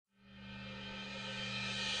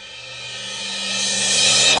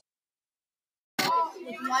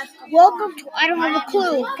Welcome to I Don't Have a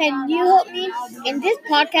Clue. Can you help me? In this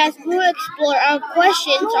podcast, we will explore our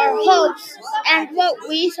questions, our hopes, and what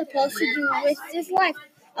we're supposed to do with this life.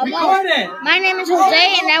 My name is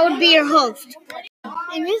Jose, and I would be your host.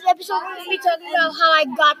 In this episode, we're going to be talking about how I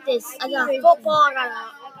got this. I got football,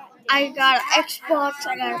 I got an Xbox,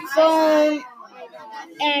 I got a phone,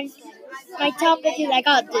 and my topic is I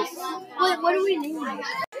got this. Wait, what do we name it?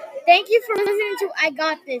 Thank you for listening to I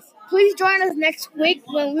Got This. Please join us next week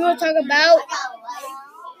when we will talk about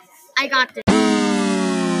I Got This.